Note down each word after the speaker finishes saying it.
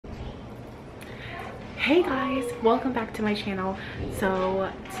Hey guys, welcome back to my channel.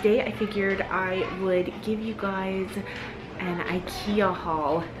 So today I figured I would give you guys an Ikea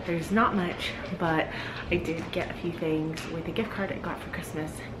haul. There's not much, but I did get a few things with a gift card I got for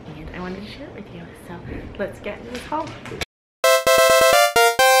Christmas and I wanted to share it with you. So let's get into this haul.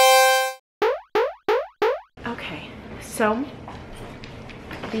 Okay, so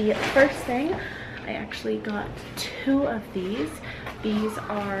the first thing, I actually got two of these. These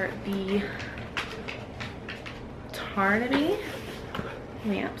are the Tarnaby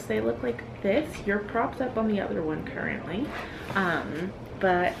lamps. They look like this. You're propped up on the other one currently,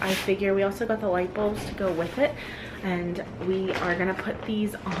 but I figure we also got the light bulbs to go with it, and we are gonna put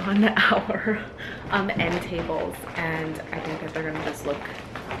these on our end tables, and I think that they're gonna just look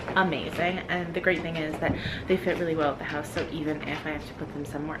amazing. And the great thing is that they fit really well at the house, so even if I have to put them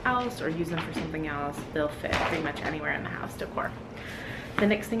somewhere else or use them for something else, they'll fit pretty much anywhere in the house decor. The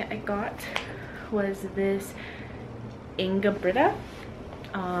next thing I got was this Ingebrida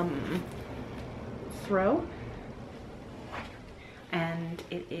throw, and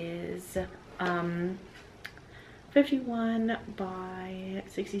it is 51 by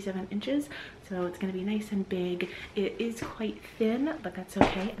 67 inches, so it's going to be nice and big. It is quite thin, but that's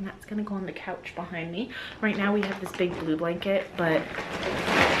okay, and that's going to go on the couch behind me. Right now we have this big blue blanket, but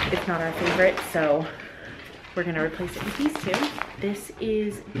it's not our favorite, so we're going to replace it with these two. This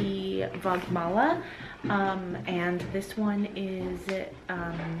is the Vagmala, and this one is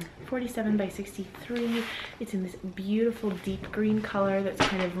 47 by 63. It's in this beautiful deep green color that's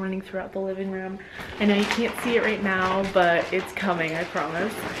kind of running throughout the living room. I know you can't see it right now, but it's coming, I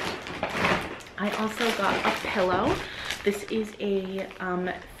promise. I also got a pillow. This is a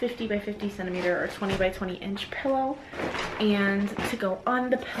 50 by 50 centimeter or 20 by 20 inch pillow, and to go on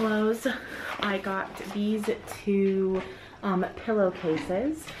the pillows I got these two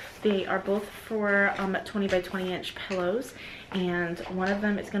pillowcases. They are both for 20 by 20 inch pillows, and one of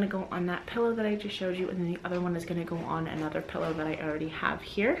them is going to go on that pillow that I just showed you, and then the other one is going to go on another pillow that I already have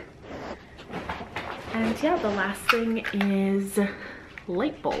here. And yeah, the last thing is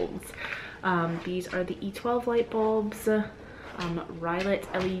light bulbs. These are the E12 light bulbs, Rylet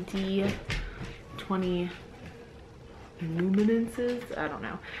LED 20 luminances, I don't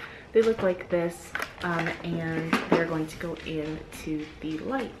know. They look like this, and they're going to go into the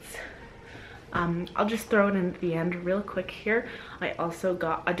lights. I'll just throw it in at the end real quick here. I also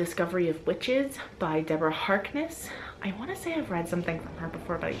got A Discovery of Witches by Deborah Harkness. I want to say I've read something from her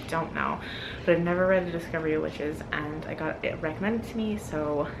before, but I don't know. But I've never read A Discovery of Witches, and I got it recommended to me,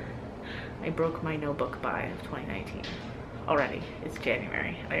 so I broke my no book buy of 2019 already. It's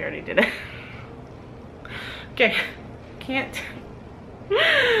January. I already did it. Okay, can't.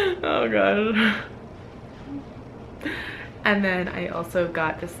 Oh god. And then I also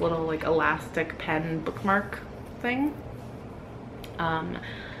got this little like elastic pen bookmark thing.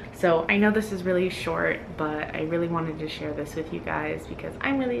 So I know this is really short, but I really wanted to share this with you guys because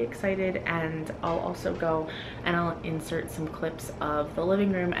I'm really excited, and I'll also go and I'll insert some clips of the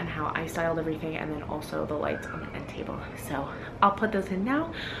living room and how I styled everything, and then also the lights on the end table. So I'll put those in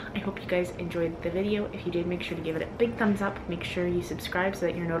now. I hope you guys enjoyed the video. If you did, make sure to give it a big thumbs up. Make sure you subscribe so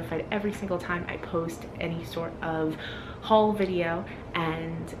that you're notified every single time I post any sort of haul video.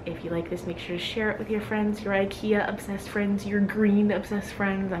 And if you like this, make sure to share it with your friends, your Ikea obsessed friends, your green obsessed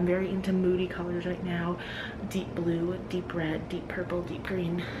friends. I'm very into moody colors right now. Deep blue, deep red, deep purple, deep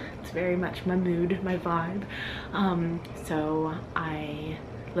green. It's very much my mood, my vibe. So I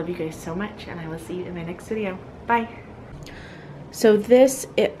love you guys so much, and I will see you in my next video. Bye. So this,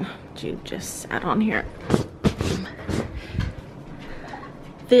 Jude just sat on here.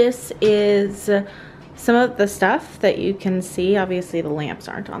 This is some of the stuff that you can see. Obviously the lamps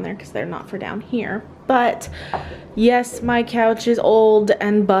aren't on there because they're not for down here, but yes, my couch is old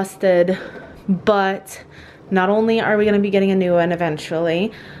and busted, but not only are we going to be getting a new one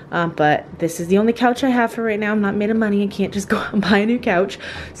eventually, but this is the only couch I have for right now. I'm not made of money. I can't just go out and buy a new couch,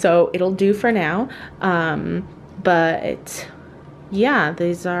 so it'll do for now. But yeah,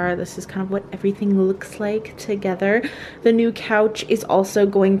 this is kind of what everything looks like together. The new couch is also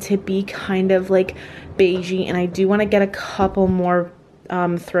going to be kind of like beigey, and I do want to get a couple more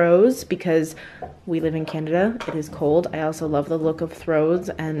throws because we live in Canada. It is cold. I also love the look of throws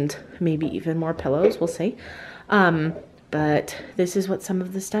and maybe even more pillows. We'll see. But this is what some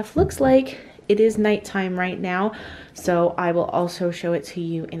of the stuff looks like. It is nighttime right now, so I will also show it to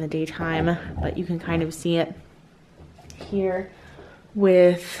you in the daytime, but you can kind of see it here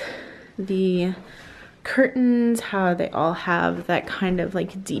with the curtains, how they all have that kind of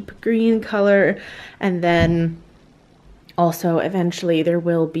like deep green color, and then also eventually there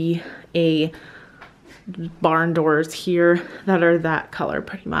will be a barn doors here that are that color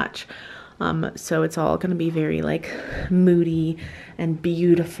pretty much. So it's all gonna be very like moody and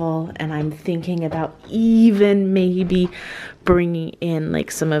beautiful, and I'm thinking about even maybe bringing in like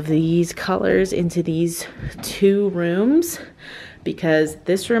some of these colors into these two rooms, because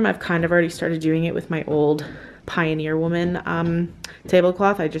this room I've kind of already started doing it with my old Pioneer Woman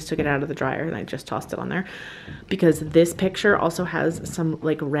tablecloth. I just took it out of the dryer and I just tossed it on there because this picture also has some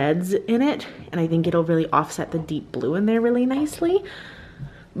like reds in it, and I think it'll really offset the deep blue in there really nicely.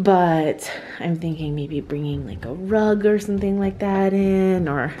 But I'm thinking maybe bringing like a rug or something like that in,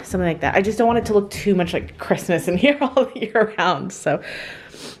 or something like that. I just don't want it to look too much like Christmas in here all year round. So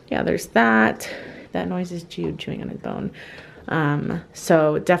yeah, there's that. That noise is Jude chewing on his bone.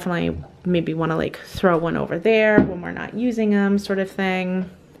 So definitely maybe want to like throw one over there when we're not using them, sort of thing.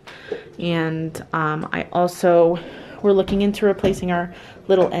 And I also, we're looking into replacing our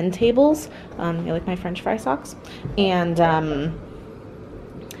little end tables. You like my French fry socks? And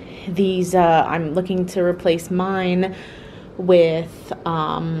these I'm looking to replace mine with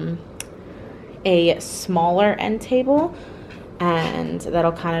a smaller end table, and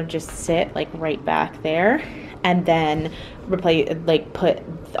that'll kind of just sit like right back there, and then replace, like put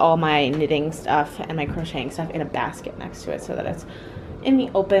all my knitting stuff and my crocheting stuff in a basket next to it so that it's in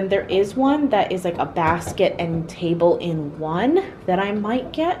the open. There is one that is like a basket and table in one that I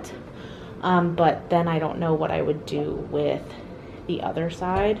might get, but then I don't know what I would do with the other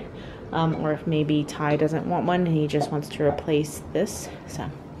side, or if maybe Ty doesn't want one and he just wants to replace this. So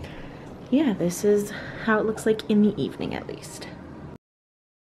yeah, this is how it looks like in the evening at least.